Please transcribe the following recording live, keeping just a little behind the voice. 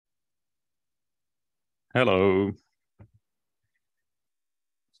Hello.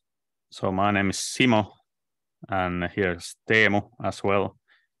 So my name is Simo, and here's Teemu as well.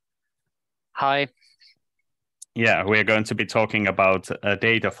 Hi. Yeah, we're going to be talking about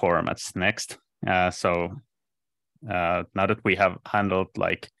data formats next. So now that we have handled,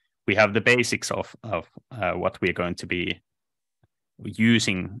 we have the basics of what we're going to be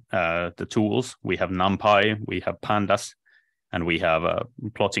using the tools. We have NumPy, we have Pandas, and we have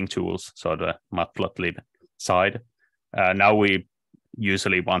plotting tools, so the Matplotlib side. Now we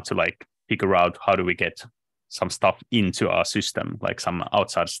usually want to figure out how do we get some stuff into our system, like some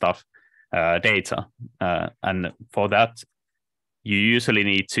outside stuff, data. And for that, you usually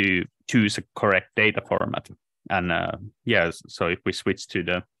need to choose a correct data format. And so if we switch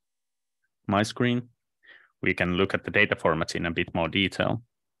to my screen, we can look at the data formats in a bit more detail.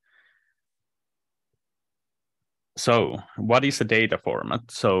 So what is a data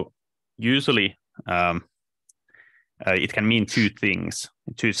format? So usually it can mean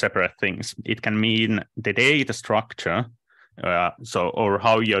two separate things. It can mean the data structure, or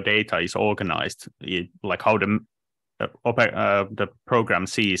how your data is organized, like how the program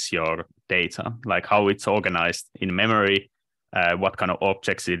sees your data, like how it's organized in memory, what kind of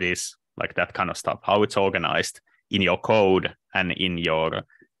objects it is, like that kind of stuff, how it's organized in your code and in your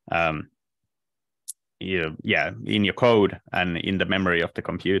in your code and in the memory of the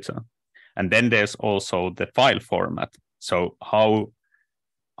computer. And then there's also the file format. So how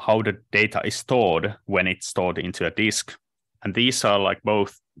the data is stored when it's stored into a disk. And these are like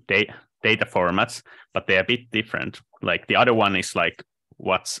both data formats, but they're a bit different. Like the other one is like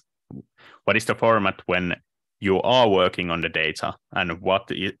what is the format when you are working on the data, and what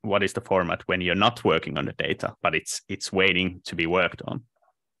is the format when you're not working on the data, but it's waiting to be worked on.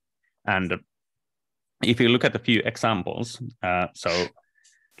 And if you look at a few examples, so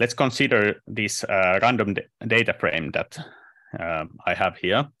let's consider this random data frame that I have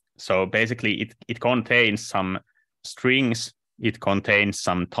here. So basically, it contains some strings, it contains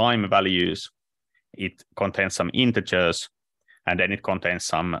some time values, it contains some integers, and then it contains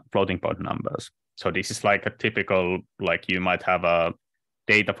some floating point numbers. So this is like a typical, like you might have a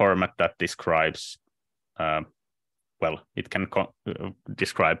data format that describes, it can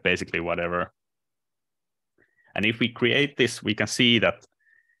describe basically whatever. And if we create this, we can see that,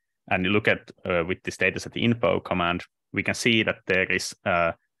 and you look at with this dataset info command, we can see that there is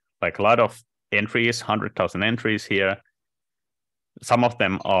like a lot of entries, 100,000 entries here. Some of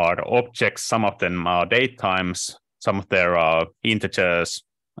them are objects, some of them are date times, some of them are integers,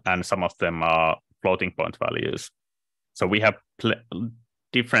 and some of them are floating point values. So we have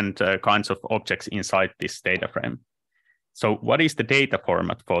different kinds of objects inside this data frame. So what is the data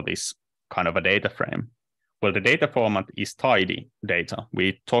format for this kind of a data frame? Well, the data format is tidy data.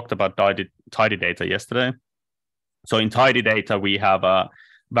 We talked about tidy data yesterday. So in tidy data, we have a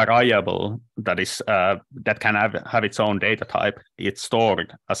variable that is that can have its own data type. It's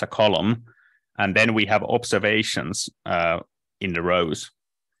stored as a column, and then we have observations in the rows.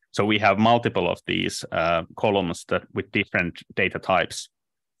 So we have multiple of these columns that with different data types.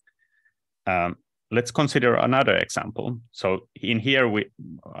 Let's consider another example. So in here,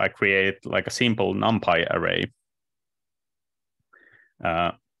 I create like a simple NumPy array.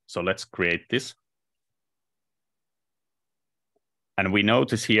 So let's create this. And we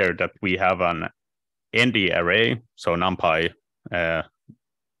notice here that we have an ND array, so NumPy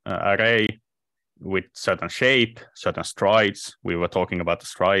array with certain shape, certain strides. We were talking about the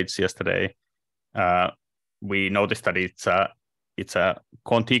strides yesterday. We noticed that it's a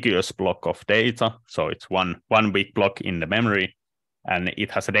contiguous block of data, so it's one big block in the memory, and it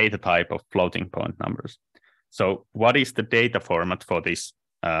has a data type of floating point numbers. So what is the data format for this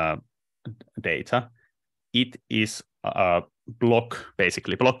data? It is a block,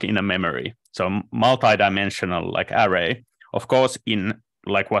 basically block in a memory, so multi-dimensional like array. Of course, in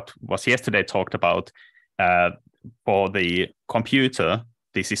like what was yesterday talked about, for the computer,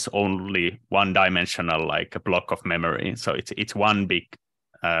 this is only one-dimensional, like a block of memory. So it's one big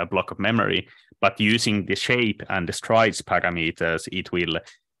block of memory, but using the shape and the strides parameters, it will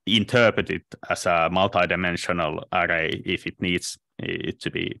interpret it as a multi-dimensional array if it needs it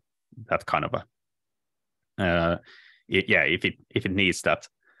to be that kind of a if it needs that.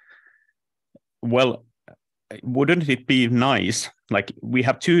 Well, wouldn't it be nice? Like we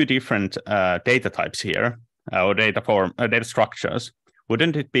have two different data types here, or data structures.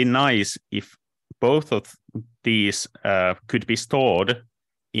 Wouldn't it be nice if both of these could be stored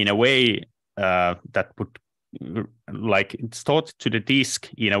in a way that would, like, stored to the disk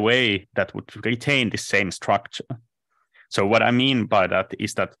in a way that would retain the same structure? So what I mean by that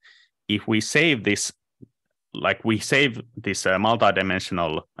is that if we save this like we save this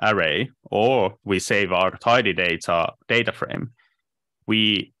multi-dimensional array, or we save our tidy data frame,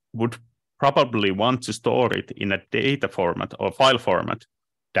 we would probably want to store it in a data format or file format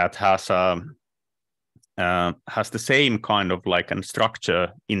that has the same kind of like a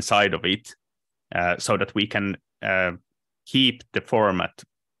structure inside of it, so that we can keep the format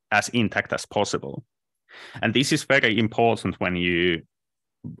as intact as possible. And this is very important when you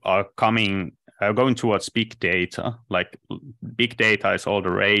are going towards big data. Like big data is all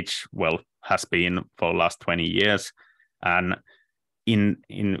the rage, has been for the last 20 years. And in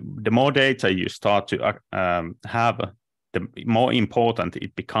the more data you start to have, the more important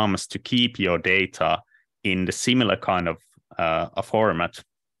it becomes to keep your data in the similar kind of a format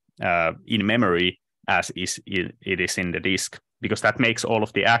in memory as it is in the disk, because that makes all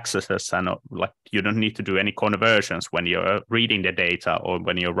of the accesses, and like you don't need to do any conversions when you're reading the data or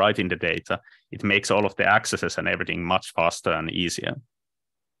when you're writing the data. It makes all of the accesses and everything much faster and easier.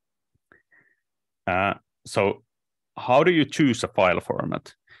 So how do you choose a file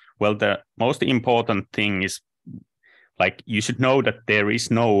format? Well, the most important thing is, like, you should know that there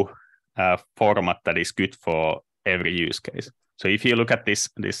is no format that is good for every use case. So if you look at this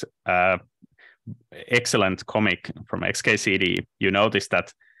excellent comic from XKCD, you notice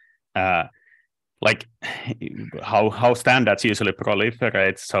that like how standards usually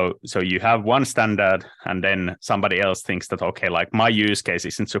proliferate. So you have one standard, and then somebody else thinks that, okay, like my use case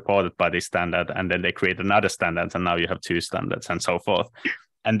isn't supported by this standard, and then they create another standard, and now you have two standards and so forth.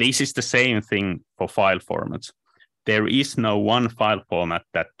 And this is the same thing for file formats. There is no one file format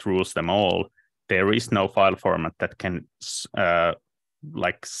that rules them all. There is no file format that can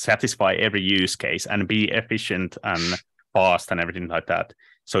like satisfy every use case and be efficient and fast and everything like that.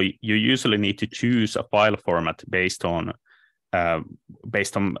 So you usually need to choose a file format based on a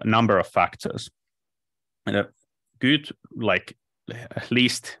number of factors. And a good, like, at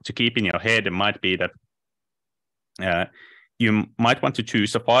least to keep in your head, might be that you might want to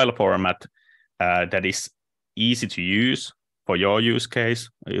choose a file format that is easy to use for your use case,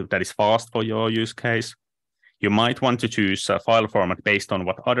 that is fast for your use case. You might want to choose a file format based on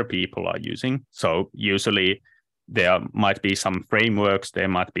what other people are using. So usually there might be some frameworks, there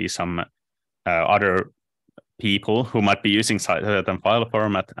might be some other people who might be using certain file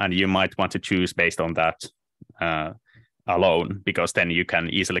format, and you might want to choose based on that alone, because then you can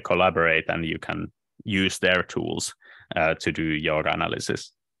easily collaborate and you can use their tools to do your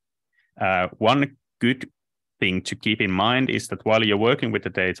analysis. One good thing to keep in mind is that while you're working with the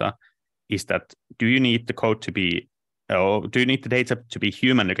data, is that do you need the code to be, or do you need the data to be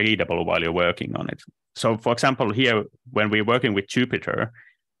human readable while you're working on it? So for example, here, when we're working with Jupyter,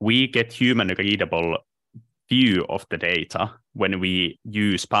 we get human readable view of the data when we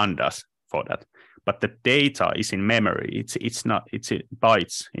use Pandas for that. But the data is in memory. It's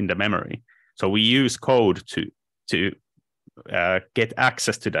bytes in the memory. So we use code to get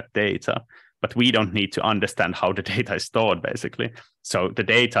access to that data, but we don't need to understand how the data is stored, basically. So the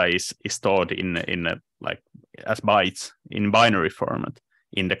data is stored in like as bytes in binary format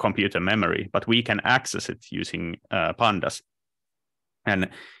in the computer memory, but we can access it using Pandas. And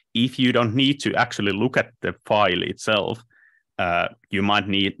if you don't need to actually look at the file itself, you might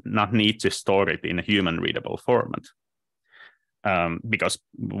not need to store it in a human readable format. Because,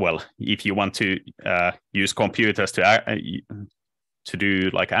 well, if you want to use computers to do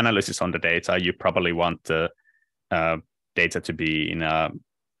like analysis on the data, you probably want the data to be in a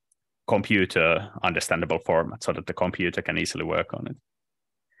computer understandable format so that the computer can easily work on it.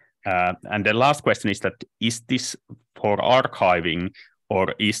 And the last question is that, is this for archiving,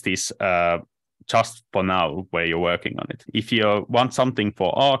 or is this just for now where you're working on it? If you want something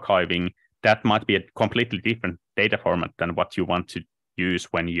for archiving, that might be a completely different data format than what you want to use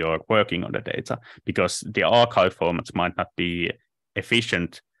when you're working on the data, because the archive formats might not be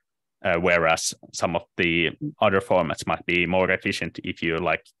efficient, whereas some of the other formats might be more efficient if you're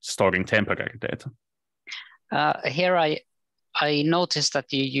like storing temporary data. Here I noticed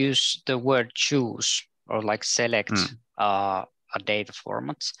that you use the word choose or like select a data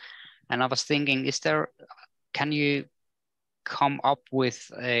format. And I was thinking, can you come up with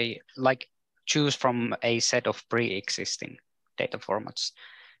like choose from a set of pre-existing data formats?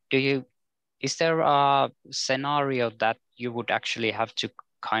 Is there a scenario that you would actually have to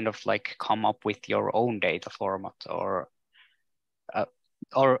kind of like come up with your own data format, or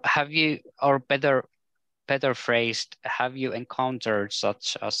have you, or better phrased, have you encountered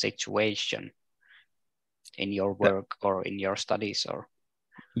such a situation in your work or in your studies? Or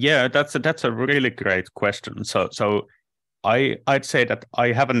yeah, that's a really great question. So I'd say that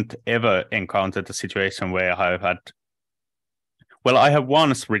I haven't ever encountered a situation where I've had. Well, I have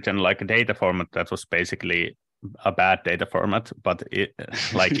once written like a data format that was basically a bad data format, but it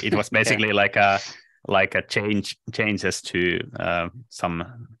was basically like a changes to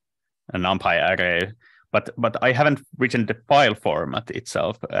some NumPy array. But I haven't written the file format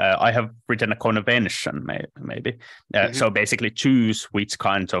itself. I have written a convention, maybe. So basically, choose which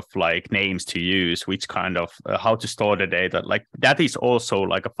kind of like names to use, which kind of how to store the data. Like that is also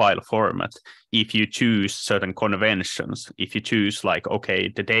like a file format. If you choose certain conventions, if you choose like, okay,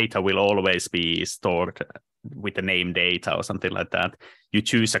 the data will always be stored with the name data or something like that, you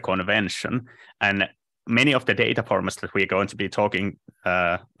choose a convention. And many of the data formats that we're going to be talking,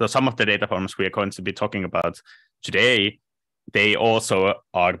 some of the data formats we are going to be talking about today, they also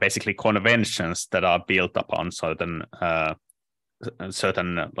are basically conventions that are built upon certain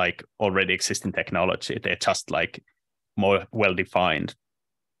like already existing technology. They're just like more well defined.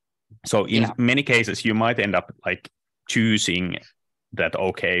 So in many cases, you might end up like choosing that,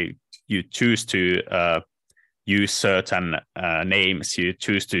 okay, you choose to use certain names, you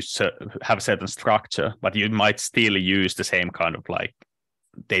choose to have a certain structure, but you might still use the same kind of like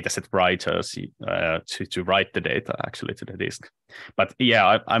dataset writers to write the data actually to the disk. But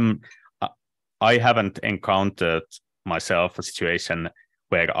yeah, I haven't encountered myself a situation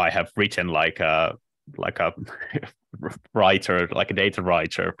where I have written like a writer, like a data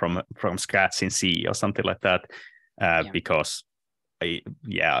writer from scratch in C or something like that, because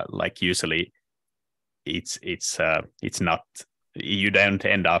like usually it's not, you don't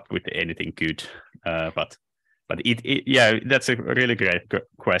end up with anything good, but that's a really great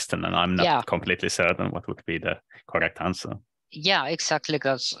question, and I'm not completely certain what would be the correct answer. Yeah, exactly,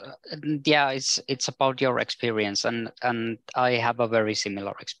 because it's about your experience, and I have a very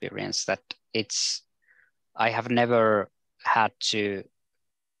similar experience that I have never had to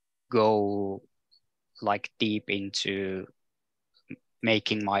go like deep into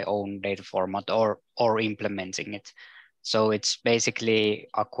making my own data format or implementing it. So it's basically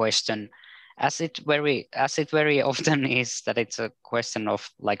a question, as it very often is, that it's a question of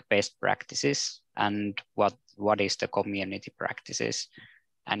like best practices and what is the community practices.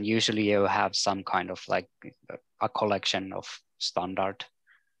 And usually you have some kind of like a collection of standard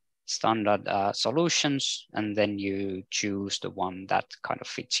solutions, and then you choose the one that kind of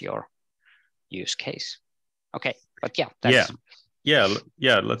fits your use case. Okay, but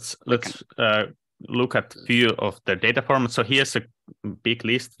let's look at a few of the data formats. So here's a big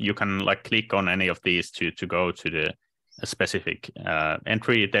list. You can like click on any of these to go to the specific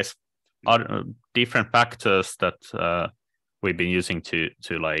entry. There's other different factors that we've been using to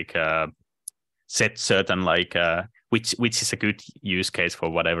like set certain like which is a good use case for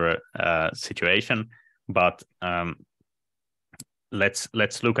whatever situation. But let's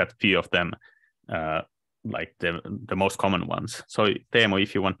look at a few of them, like the most common ones. So Teemu,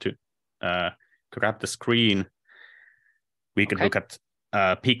 if you want to grab the screen, we can look at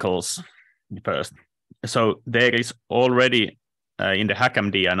pickles first. So there is already in the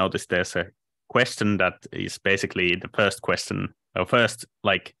HackMD, I noticed there's a question that is basically the first question, or first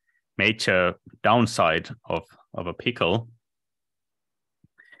like major downside of a pickle,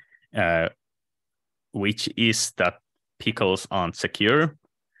 which is that pickles aren't secure.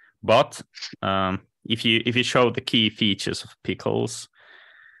 But if you show the key features of pickles,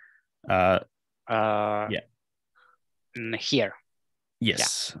 here.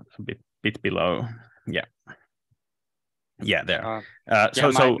 Yes, a bit below. There.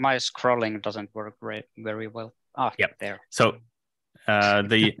 My scrolling doesn't work very well. There. So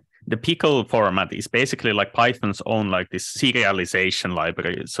the pickle format is basically like Python's own like this serialization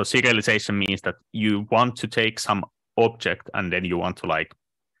library. So serialization means that you want to take some object and then you want to like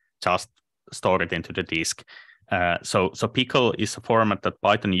just store it into the disk. So pickle is a format that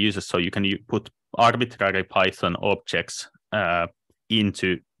Python uses, so you can put arbitrary Python objects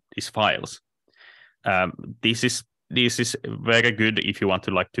into these files. This is very good if you want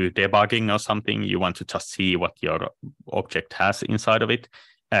to like do debugging or something. You want to just see what your object has inside of it.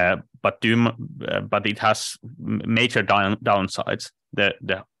 But it has major downsides.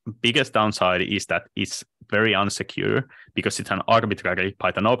 The biggest downside is that it's very unsecure because it's an arbitrary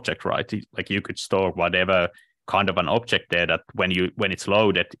Python object, right? Like you could store whatever kind of an object there that when it's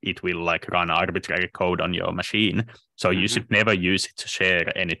loaded, it will like run arbitrary code on your machine. So you should never use it to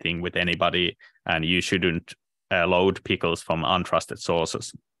share anything with anybody, and you shouldn't load pickles from untrusted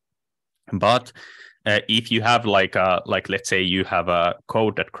sources. But if you have like let's say you have a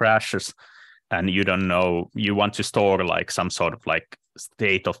code that crashes and you don't know, you want to store like some sort of like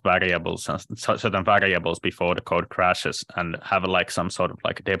state of variables and certain variables before the code crashes, and have like some sort of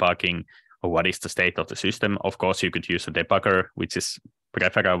like debugging or what is the state of the system. Of course, you could use a debugger, which is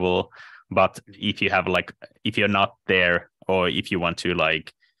preferable. But if you have like, if you're not there, or if you want to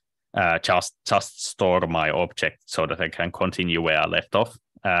like just store my object so that I can continue where I left off,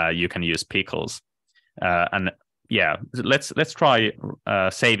 you can use pickles. And yeah, let's try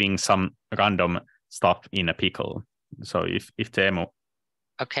saving some random stuff in a pickle. So if Teemu.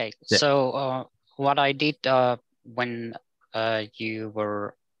 Okay, so what I did when you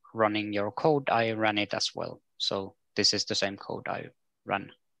were running your code, I ran it as well. So this is the same code I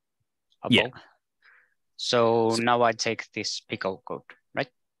ran above. Yeah. So now I take this pickle code, right?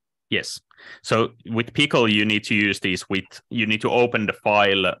 Yes. So with pickle, you need to use these you need to open the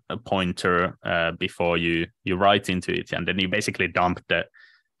file pointer before you write into it, and then you basically dump the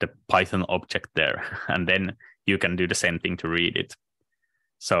Python object there, and then you can do the same thing to read it.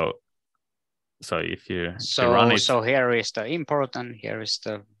 So if you run it, so here is the import, and here is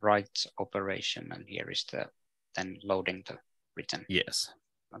the write operation, and here is the then loading the return. Yes.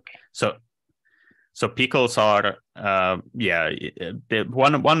 Okay. So pickles are the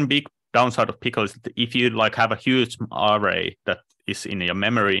one big downside of pickle is that if you like have a huge array that is in your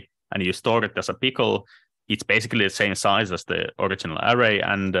memory and you store it as a pickle, it's basically the same size as the original array,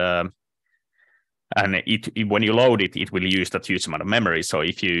 and it when you load it, it will use that huge amount of memory. So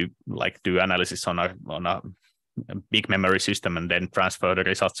if you like do analysis on a big memory system and then transfer the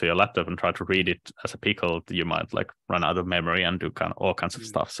results to your laptop and try to read it as a pickle, you might like run out of memory and do all kinds of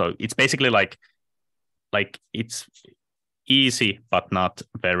stuff. So it's basically like it's easy, but not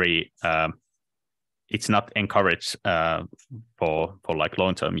very. It's not encouraged for like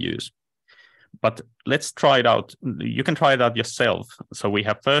long-term use. But let's try it out. You can try it out yourself. So we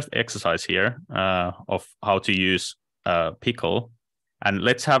have first exercise here of how to use pickle, and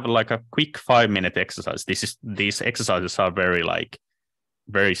let's have like a quick 5-minute exercise. These exercises are very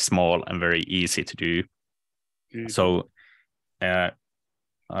small and very easy to do. Mm-hmm. So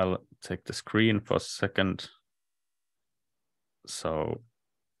I'll take the screen for a second. So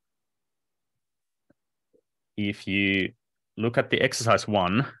if you look at the exercise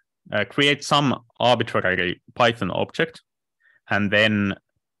 1, create some arbitrary Python object, and then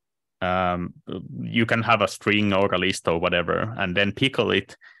you can have a string or a list or whatever, and then pickle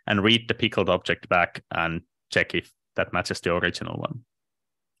it and read the pickled object back and check if that matches the original one.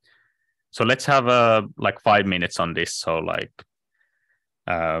 So let's have like 5 minutes on this. So like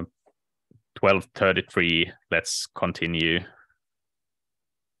 12:33. Let's continue.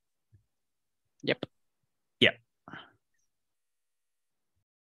 Yep. Yeah.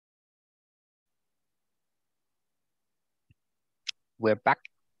 We're back.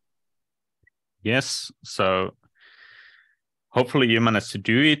 Yes. So hopefully you managed to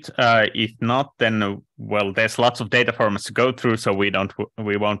do it. If not, then well, there's lots of data formats to go through, so we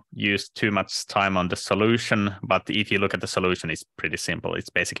won't use too much time on the solution. But if you look at the solution, it's pretty simple.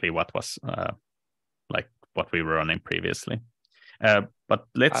 It's basically what was like what we were running previously. But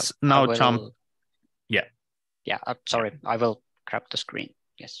let's now jump. Yeah. Yeah. Sorry, I will grab the screen.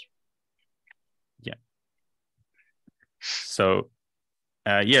 Yes. Yeah. So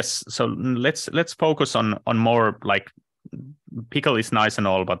yes. So let's focus on more like. Pickle is nice and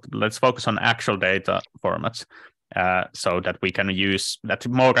all, but let's focus on actual data formats so that we can use that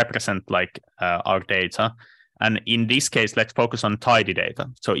more represent like our data. And in this case, let's focus on tidy data.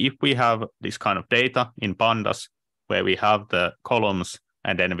 So if we have this kind of data in Pandas, where we have the columns,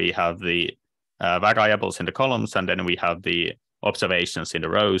 and then we have the variables in the columns, and then we have the observations in the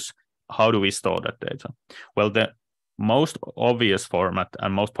rows, how do we store that data? Well, the most obvious format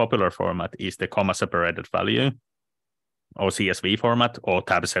and most popular format is the comma-separated value, or CSV format, or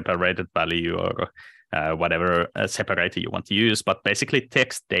tab separated value, or whatever separator you want to use, but basically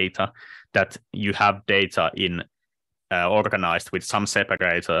text data that you have data in organized with some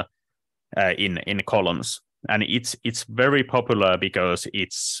separator in columns. And it's very popular because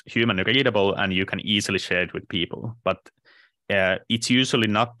it's human readable and you can easily share it with people. But it's usually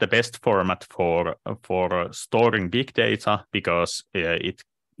not the best format for storing big data, because it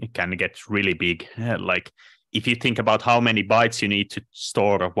can get really big. Like if you think about how many bytes you need to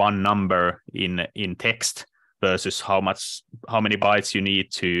store one number in text versus how many bytes you need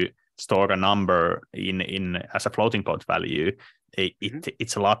to store a number in as a floating point value,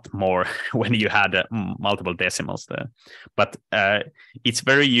 it's a lot more when you had multiple decimals there. But it's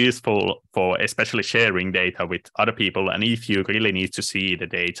very useful for especially sharing data with other people, and if you really need to see the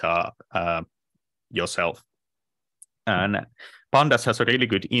data yourself. And Pandas has a really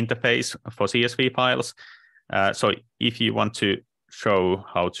good interface for CSV files. So if you want to show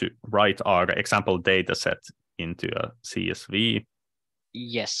how to write our example data set into a CSV?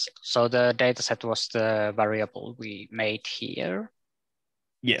 Yes. So the data set was the variable we made here.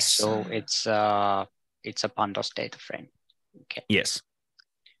 Yes. So it's a Pandas data frame. Okay. Yes.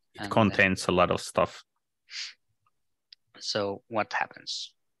 It contains a lot of stuff. So what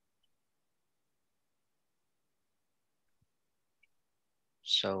happens?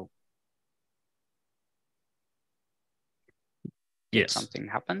 So did something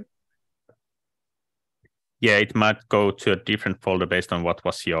happen? Yeah, it might go to a different folder based on what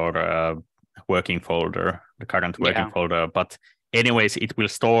was your working folder, the current working folder. But anyways, it will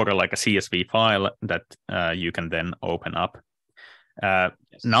store like a CSV file that you can then open up.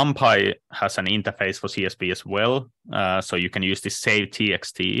 NumPy has an interface for CSV as well, so you can use this save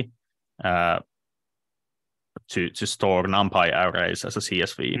txt to store NumPy arrays as a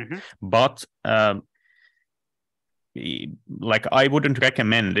CSV. But like I wouldn't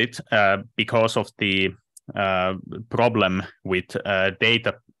recommend it because of the problem with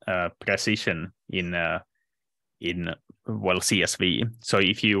data precision in CSV. So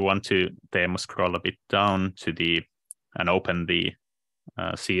if you want to scroll a bit down to the and open the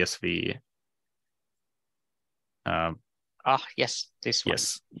CSV. Yes, this one.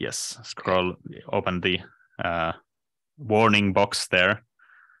 Yes. Scroll, open the warning box there.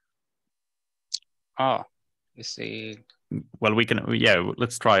 Oh, you see. Well, we can. Yeah,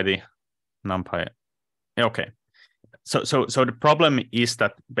 let's try the NumPy. Okay. So the problem is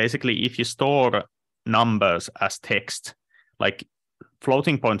that basically, if you store numbers as text, like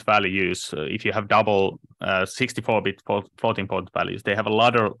floating point values, if you have double 64-bit floating point values, they have a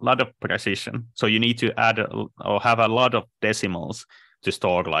lot of precision. So you need to add or have a lot of decimals to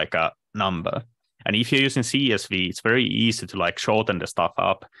store like a number. And if you're using CSV, it's very easy to like shorten the stuff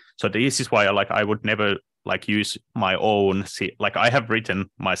up. So this is why I would never like use my own. Like I have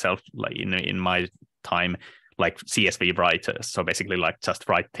written myself like in my time like CSV writers. So basically like just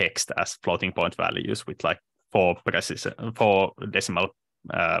write text as floating point values with like 4 decimal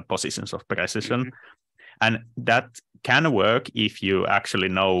positions of precision. And that can work if you actually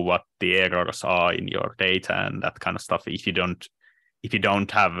know what the errors are in your data and that kind of stuff. If you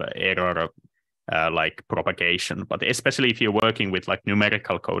don't have error like propagation, but especially if you're working with like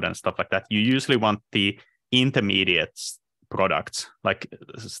numerical code and stuff like that, you usually want the intermediate products, like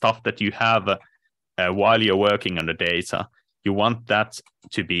stuff that you have while you're working on the data. You want that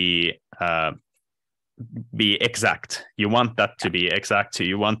to be exact. You want that to be exact. So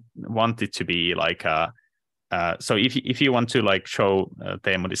you want it to be like so if you want to like show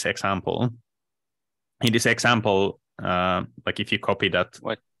Teemu this example, in this example, like if you copy that.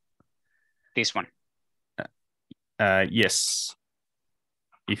 What? This one. Yes.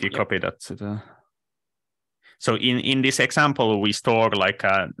 If you copy that to the. So in this example, we store like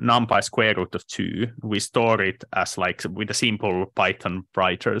a NumPy square root of 2. We store it as like with a simple Python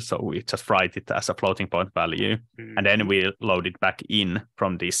writer. So we just write it as a floating point value. And then we load it back in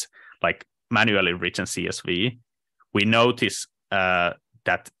from this like manually written CSV. We notice that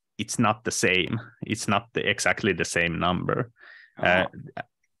it's not the same. It's not exactly the same number.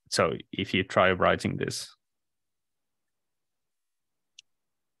 So if you try writing this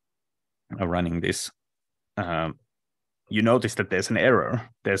or running this, you notice that there's an error.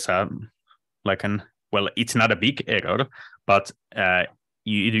 There's it's not a big error, but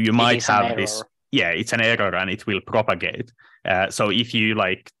you might have this. Yeah, it's an error and it will propagate. So if you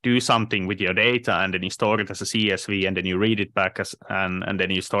like do something with your data and then you store it as a CSV and then you read it back and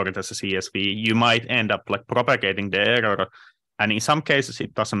then you store it as a CSV, you might end up like propagating the error. And in some cases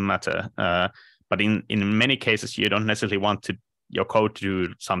it doesn't matter, but in many cases you don't necessarily want your code to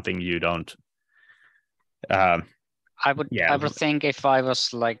do something you don't. I would think if I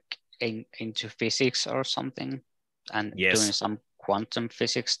was like into physics or something and doing some quantum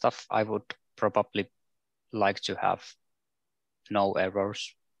physics stuff, I would probably like to have no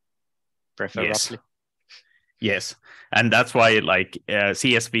errors, preferably. Yes. And that's why like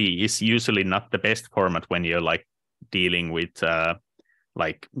CSV is usually not the best format when you're like dealing with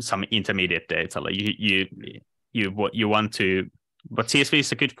like some intermediate data. Like you want to. But CSV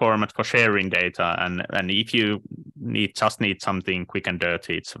is a good format for sharing data, and if you need something quick and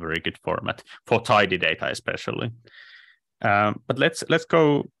dirty, it's a very good format for tidy data, especially. But let's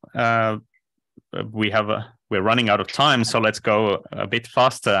go. We're running out of time, so let's go a bit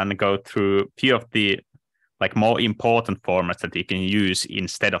faster and go through a few of the like more important formats that you can use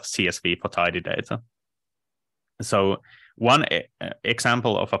instead of CSV for tidy data. So one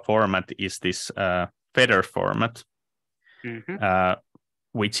example of a format is this feather format.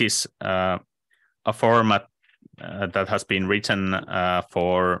 Which is a format been written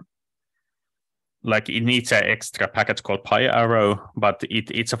for, like, it needs an extra package called PyArrow, but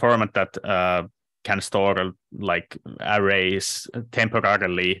it's a format that can store like arrays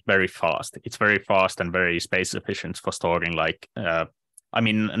temporarily very fast. It's very fast and very space efficient for storing, like, I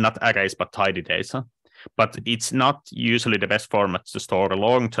mean, not arrays, but tidy data. But it's not usually the best format to store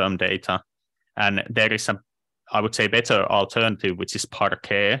long-term data. And there is I would say, better alternative, which is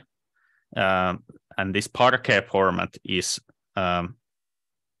Parquet. And this Parquet format is a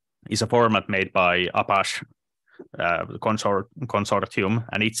format made by Apache consortium,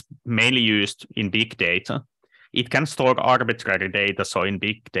 and it's mainly used in big data. It can store arbitrary data. So in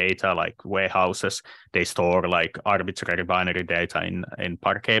big data, like warehouses, they store like arbitrary binary data in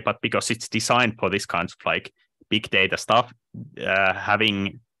Parquet. But because it's designed for this kind of like big data stuff,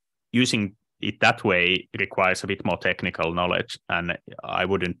 using it that way requires a bit more technical knowledge, and I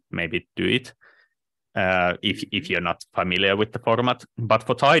wouldn't maybe do it if you're not familiar with the format. But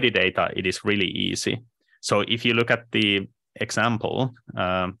for tidy data, it is really easy. So if you look at the example,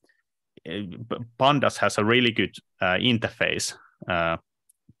 Pandas has a really good interface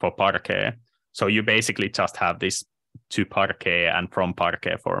for Parquet. So you basically just have this to Parquet and from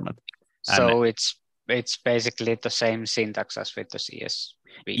Parquet format. So it's basically the same syntax as with the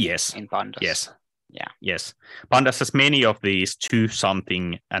CSV in Pandas. Yes. Yeah. Yes. Pandas has many of these to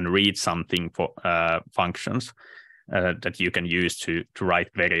something and read something for functions that you can use to write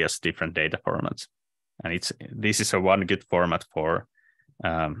various different data formats. And this is one good format for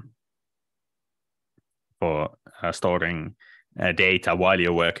storing data while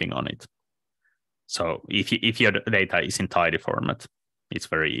you're working on it. So if your data is in tidy format, it's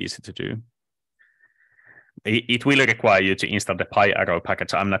very easy to do. It will require you to install the PyArrow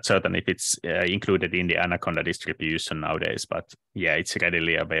package. I'm not certain if it's included in the Anaconda distribution nowadays, but yeah, it's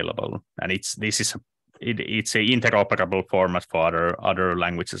readily available. And it's an interoperable format for other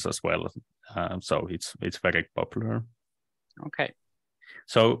languages as well. So it's very popular. Okay.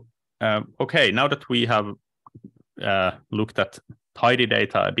 So okay, now that we have looked at tidy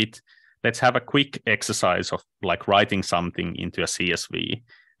data a bit, let's have a quick exercise of like writing something into a CSV.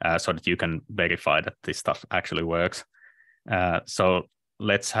 So that you can verify that this stuff actually works. So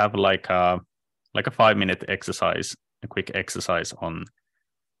let's have like a 5-minute exercise, a quick exercise on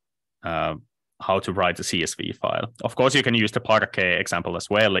how to write a CSV file. Of course, you can use the Parquet example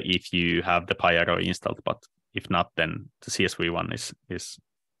as well if you have the PyArrow installed, but if not, then the CSV one is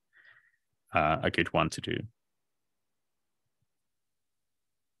a good one to do.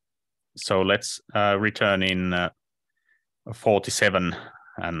 So let's return in 47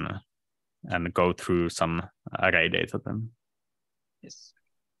 and go through some array data then. Yes.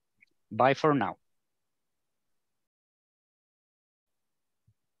 Bye for now.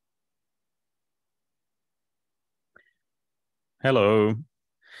 Hello.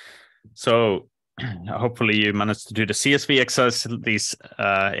 So hopefully you managed to do the CSV exercise. These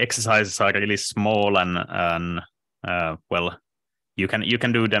exercises are really small and well, you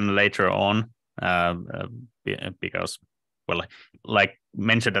can do them later on because, well, like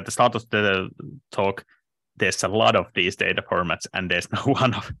mentioned at the start of the talk, there's a lot of these data formats and there's no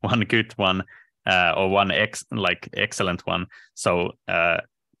one good one or one excellent one. So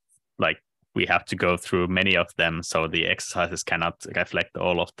like we have to go through many of them, so the exercises cannot reflect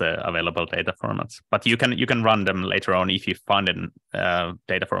all of the available data formats. But you can run them later on if you find a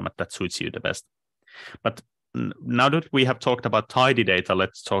data format that suits you the best. But now that we have talked about tidy data,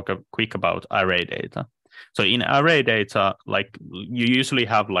 let's talk quick about array data. So in array data, like you usually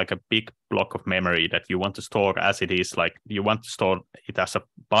have like a big block of memory that you want to store as it is. Like you want to store it as a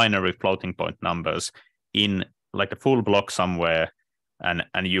binary floating point numbers in like a full block somewhere, and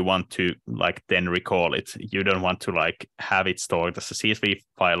you want to like then recall it. You don't want to like have it stored as a CSV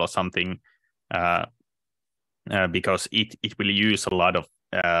file or something because it will use a lot of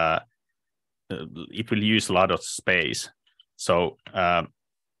space. So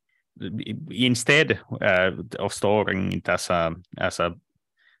instead of storing it as a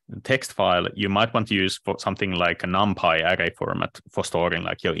text file, you might want to use for something like a NumPy array format for storing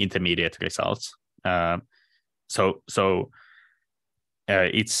like your intermediate results.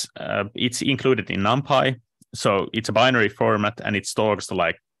 It's included in NumPy, so it's a binary format and it stores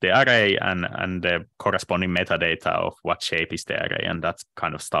like the array and the corresponding metadata of what shape is the array and that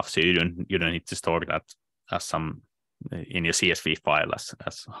kind of stuff. So you don't need to store that as some in your CSV file as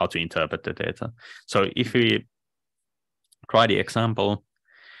how to interpret the data. So if we try the example,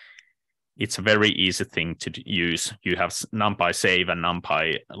 it's a very easy thing to use. You have NumPy save and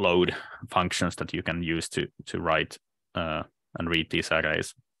NumPy load functions that you can use to write and read these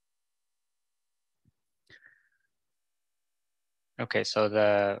arrays. Okay, so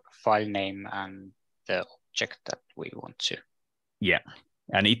the file name and the object that we want to. Yeah,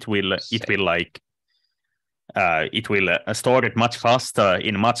 and it will store it much faster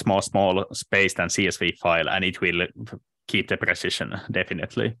in much more small space than CSV file, and it will keep the precision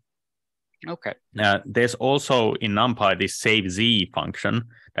definitely. Okay. There's also in NumPy this saveZ function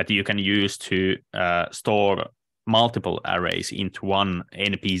that you can use to store multiple arrays into one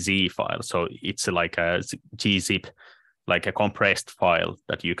NPZ file. So it's like a gzip, like a compressed file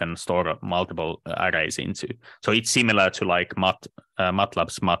that you can store multiple arrays into. So it's similar to like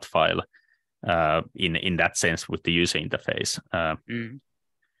Matlab's mat file in that sense with the user interface.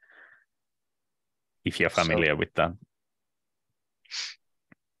 If you're familiar with that.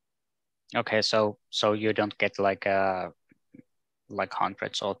 Okay, so you don't get like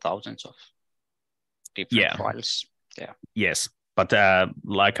hundreds or thousands of different files. Yeah. Yes, but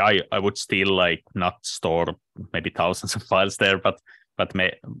like I would still like not store maybe thousands of files there, but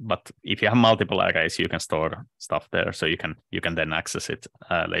if you have multiple arrays, you can store stuff there, so you can then access it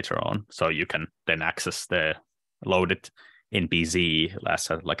later on. So you can then access the loaded NPZ as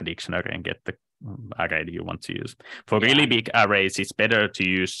like a dictionary and get the array that you want to use. For really big arrays, it's better to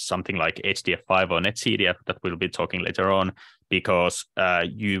use something like HDF5 or netcdf that we'll be talking later on, because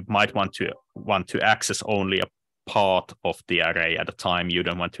you might want to access only a part of the array at a time. You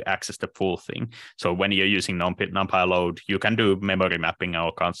don't want to access the full thing. So when you're using NumPy load, you can do memory mapping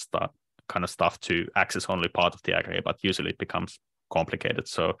or kind of stuff to access only part of the array, but usually it becomes complicated.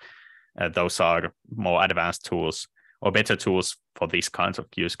 So those are more advanced tools or better tools for these kinds of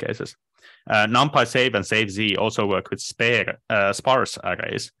use cases. NumPy save and saveZ also work with sparse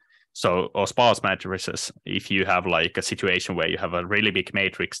arrays, or sparse matrices. If you have like a situation where you have a really big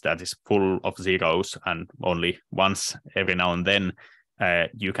matrix that is full of zeros and only once every now and then,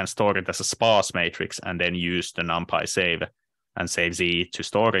 you can store it as a sparse matrix and then use the NumPy save and saveZ to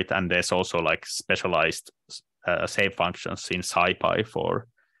store it. And there's also like specialized save functions in SciPy for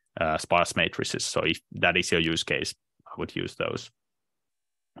sparse matrices. So if that is your use case, I would use those.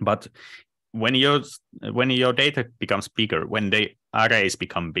 But when your data becomes bigger, when the arrays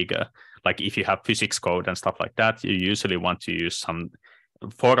become bigger, like if you have physics code and stuff like that, you usually want to use some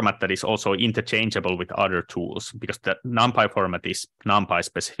format that is also interchangeable with other tools, because the NumPy format is NumPy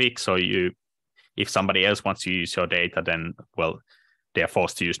specific. So if somebody else wants to use your data, then they're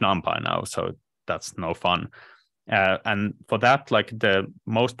forced to use NumPy now. So that's no fun. And for that, like the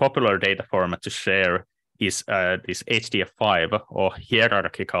most popular data format to share is this HDF5 or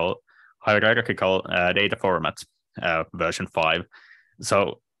hierarchical data format, version 5.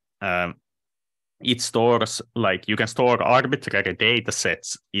 So it stores, like you can store arbitrary data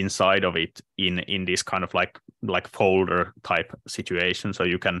sets inside of it in this kind of like folder type situation. So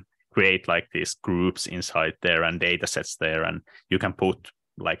you can create like these groups inside there and data sets there, and you can put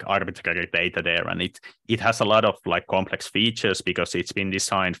like arbitrary data there, and it has a lot of like complex features because it's been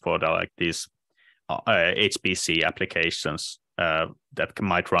designed for these HPC applications that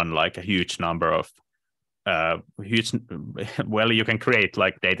might run like a huge number of you can create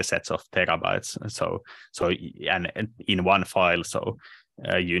like data sets of terabytes. So and in one file, so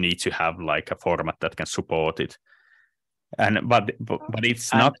you need to have like a format that can support it. But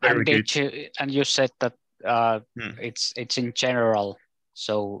it's not very good. And you said that it's in general,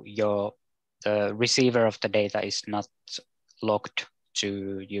 so the receiver of the data is not locked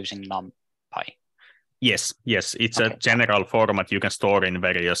to using NumPy. Yes, it's a general format you can store in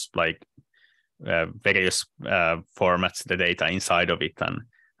various formats the data inside of it,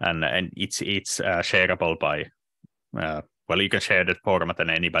 and it's shareable by you can share that format and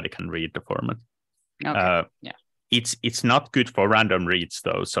anybody can read the format. It's not good for random reads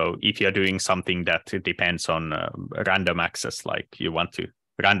though. So if you're doing something that depends on random access, like you want to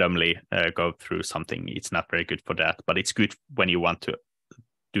randomly go through something, it's not very good for that. But it's good when you want to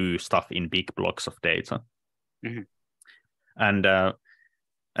do stuff in big blocks of data. And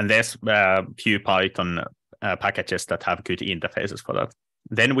there's a few Python packages that have good interfaces for that.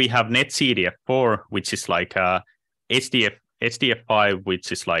 Then we have netcdf4, which is like HDF5,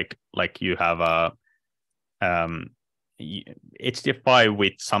 which is like you have a HDF5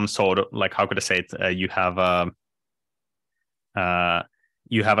 with some sort of, like, how could I say it?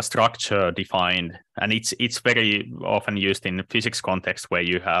 You have a structure defined, and it's very often used in physics context where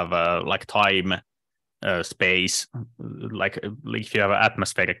you have like time, space, like if you have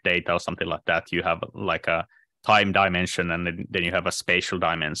atmospheric data or something like that, you have like a time dimension, and then you have a spatial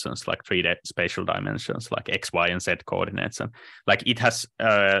dimensions, like 3D spatial dimensions, like X, Y, and Z coordinates, and like it has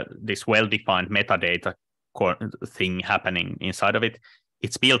this well-defined metadata thing happening inside of it.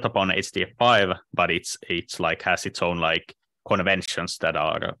 It's built upon HDF5, but it's like has its own like conventions that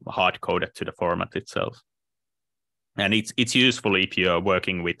are hard coded to the format itself. And it's useful if you are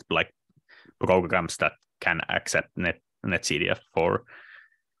working with like programs that can accept netcdf4.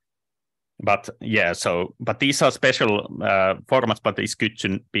 But yeah, but these are special formats, but it's good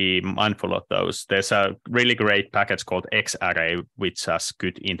to be mindful of those. There's a really great package called xarray, which has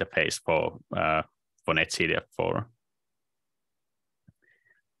good interface for netcdf4.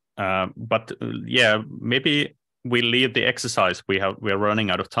 But yeah, maybe we leave the exercise. We're running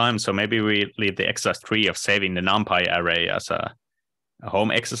out of time, so maybe we leave the exercise 3 of saving the NumPy array as a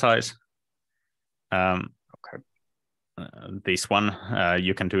home exercise. Okay. This one,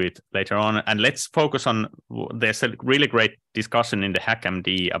 you can do it later on. And let's focus on, there's a really great discussion in the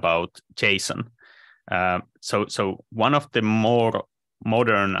HackMD about JSON. So one of the more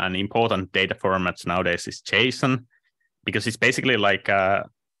modern and important data formats nowadays is JSON, because it's basically like,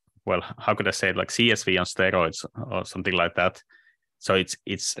 well, how could I say it, like CSV on steroids or something like that. So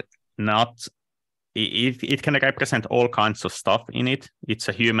it's not, it can represent all kinds of stuff in it. It's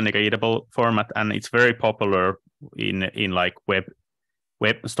a human readable format, and it's very popular in like web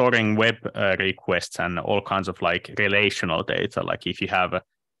storing web requests and all kinds of like relational data. Like if you have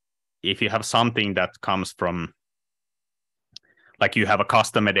something that comes from, like you have a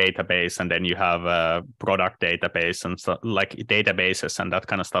customer database and then you have a product database and so like databases and that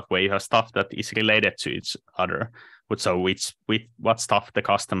kind of stuff, where you have stuff that is related to each other. So with what stuff the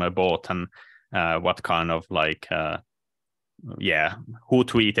customer bought and what kind of like who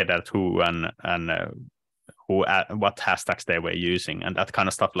tweeted at who and who what hashtags they were using and that kind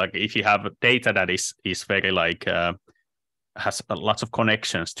of stuff. Like if you have data that is very like has lots of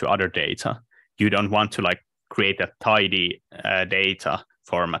connections to other data, you don't want to like create a tidy data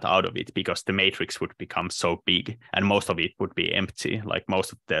format out of it, because the matrix would become so big and most of it would be empty. Like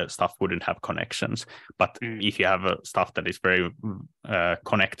most of the stuff wouldn't have connections. But if you have stuff that is very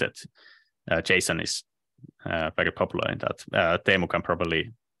connected, JSON is very popular in that. Teemu can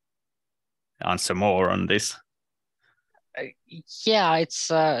probably answer more on this. Yeah, it's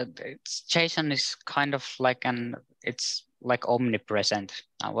JSON is kind of like it's like omnipresent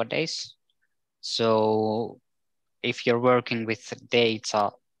nowadays. So if you're working with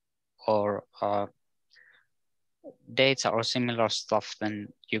data or similar stuff, then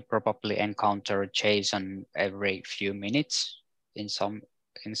you probably encounter JSON every few minutes in some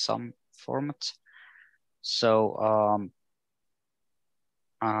formats. So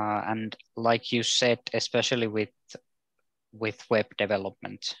and like you said, especially with web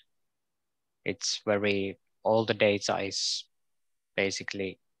development, it's all the data is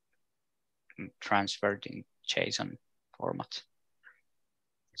basically transferred in JSON format.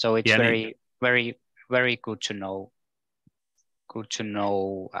 So it's very, very, very good to know. Good to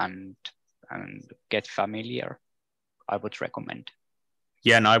know and get familiar. I would recommend.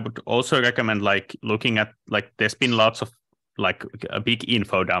 Yeah, and I would also recommend like looking at, like there's been lots of like a big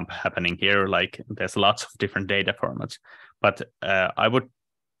info dump happening here. Like there's lots of different data formats, but I would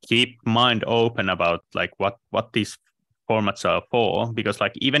keep mind open about like what these formats are for, because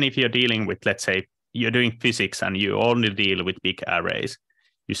like even if you're dealing with, let's say you're doing physics and you only deal with big arrays,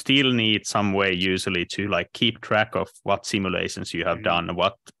 you still need some way usually to like keep track of what simulations you have done,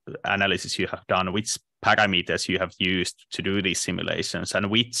 what analysis you have done, which parameters you have used to do these simulations, and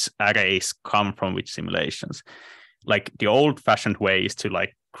which arrays come from which simulations. Like the old-fashioned way is to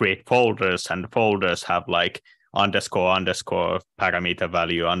like create folders, and the folders have like underscore parameter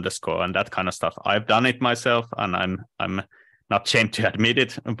value underscore and that kind of stuff. I've done it myself, and I'm not ashamed to admit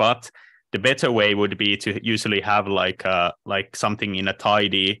it, but the better way would be to usually have like something in a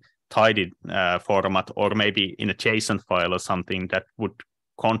tidy format, or maybe in a JSON file or something that would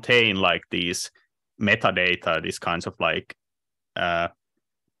contain like these metadata, these kinds of like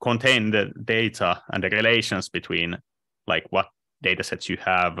contain the data and the relations between like what data sets you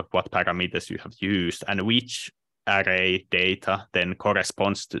have, what parameters you have used, and which array data then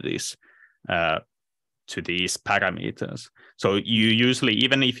corresponds to this to these parameters. So you usually,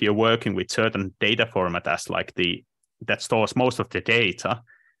 even if you're working with certain data format as like that stores most of the data,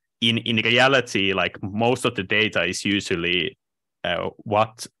 in reality, like most of the data is usually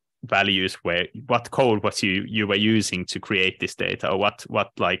what code was you were using to create this data, or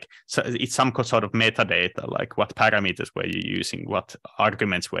what like, so it's some sort of metadata, like what parameters were you using, what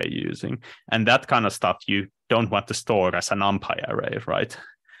arguments were you using, and that kind of stuff you don't want to store as a NumPy array, right?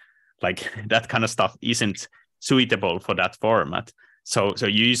 Like that kind of stuff isn't suitable for that format. So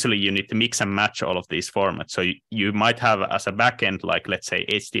usually you need to mix and match all of these formats. So you might have as a backend, like let's say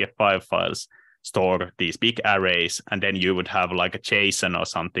HTF5 files store these big arrays, and then you would have like a JSON or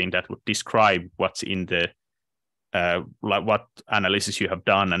something that would describe what's in the like what analysis you have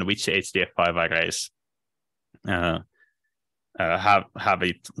done and which HDF5 arrays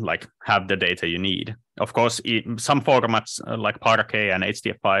have the data you need. Of course, some formats like Parquet and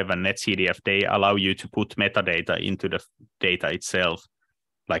HDF5 and NetCDF, they allow you to put metadata into the data itself,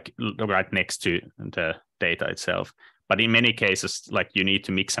 like right next to the data itself. But in many cases, like you need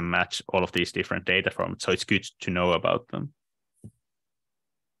to mix and match all of these different data formats, so it's good to know about them.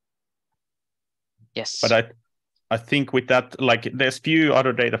 Yes. But I think with that, like there's few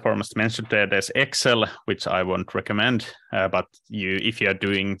other data formats mentioned there. There's Excel, which I won't recommend, but if you're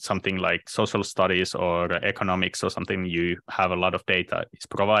doing something like social studies or economics or something, you have a lot of data. It's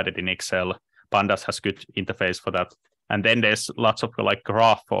provided in Excel. Pandas has good interface for that. And then there's lots of like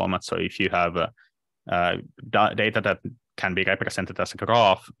graph formats. So if you have data that can be represented as a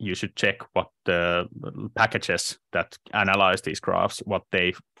graph, you should check what the packages that analyze these graphs, what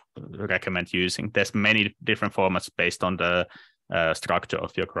they recommend using. There's many different formats based on the structure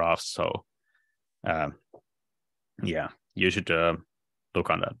of your graphs. So yeah, you should look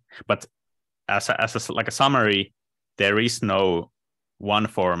on that. But as a summary, there is no one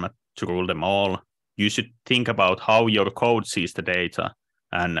format to rule them all. You should think about how your code sees the data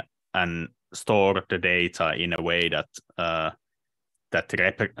and store the data in a way that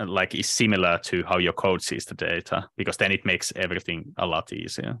is similar to how your code sees the data, because then it makes everything a lot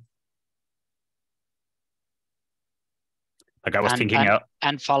easier. Like I was thinking,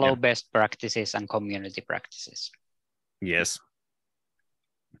 and follow best practices and community practices. Yes.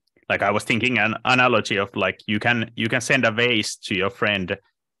 Like I was thinking an analogy of like you can send a vase to your friend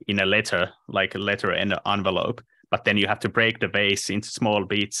in a letter, like a letter in an envelope, but then you have to break the vase into small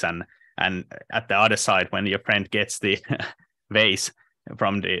bits, and at the other side, when your friend gets the vase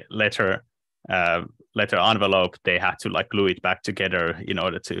from the letter envelope, they have to like glue it back together in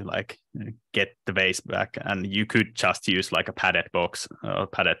order to like get the vase back. And you could just use like a padded box or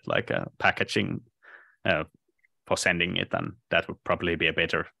padded like a packaging for sending it, and that would probably be a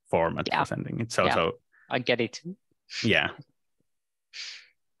better format for sending it. So I get it. Yeah.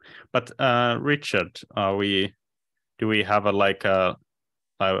 But Richard, do we have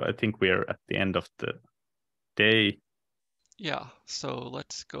I think we're at the end of the day. Yeah, so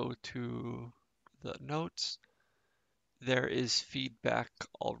let's go to the notes. There is feedback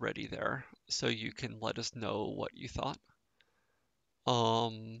already there, so you can let us know what you thought.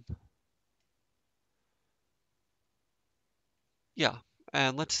 Yeah,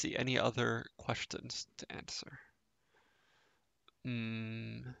 and let's see, any other questions to answer?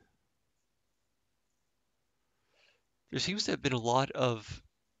 There seems to have been a lot of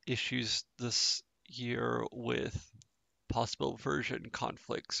issues this year with possible version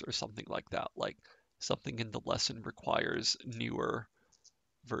conflicts or something like that, like something in the lesson requires newer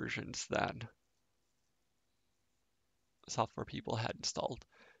versions than software people had installed.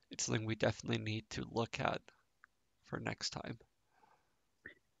 It's something we definitely need to look at for next time.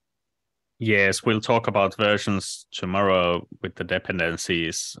 Yes, we'll talk about versions tomorrow with the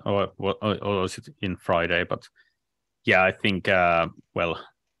dependencies, or is it in Friday? But yeah, I think well,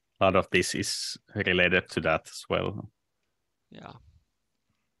 a lot of this is related to that as well. Yeah.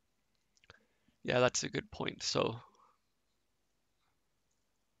 Yeah, that's a good point. So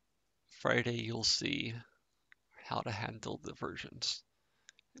Friday, you'll see how to handle the versions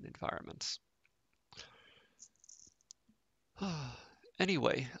and environments.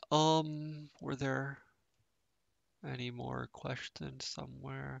 Anyway, were there any more questions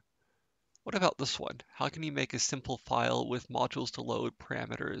somewhere? What about this one? How can you make a simple file with modules to load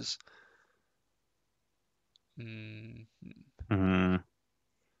parameters?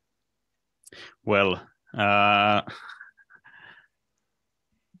 Well,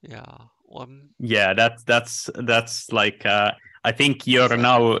 yeah, that's like I think you're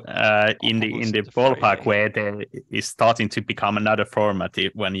now in the ballpark where there is starting to become another format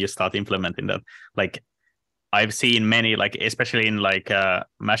when you start implementing that. Like I've seen many, like especially in like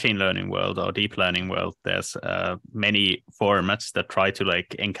machine learning world or deep learning world, there's many formats that try to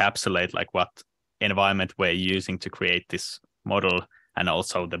like encapsulate like what environment we're using to create this model, and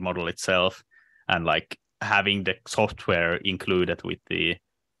also the model itself, and like having the software included with the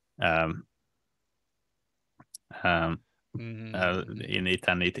in it,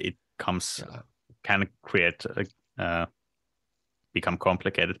 and it comes can create become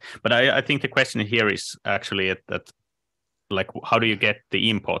complicated. But I think the question here is actually that like how do you get the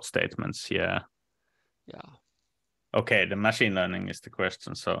import statements? Yeah. Okay, the machine learning is the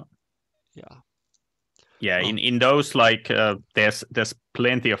question. So in those like there's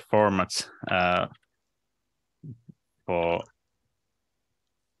plenty of formats for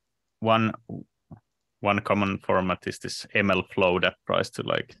one. one common format is this ML flow that tries to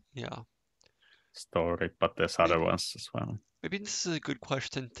like store it, but there's other ones as well. Maybe this is a good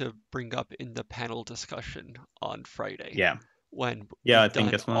question to bring up in the panel discussion on Friday. Yeah. When I we've think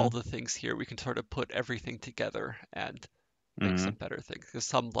done as well. all the things here, we can sort of put everything together and make some better things. Because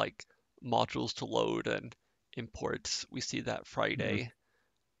some like modules to load and imports, we see that Friday.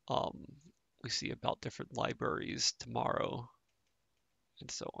 We see about different libraries tomorrow, and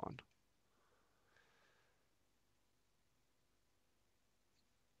so on.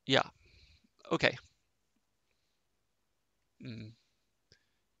 Yeah. Okay.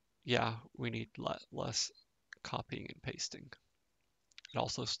 Yeah, we need less copying and pasting. It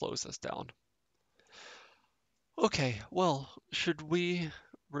also slows us down. Okay, well, should we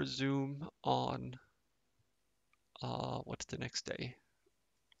resume on what's the next day?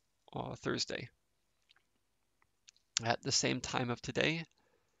 Thursday at the same time of today,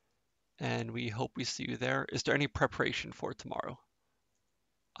 and we hope we see you there. Is there any preparation for tomorrow?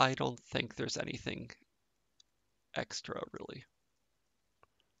 I don't think there's anything extra, really.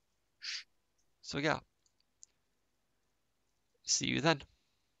 So yeah, see you then.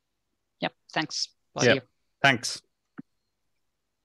 Yep, thanks. Bye. See you. Thanks.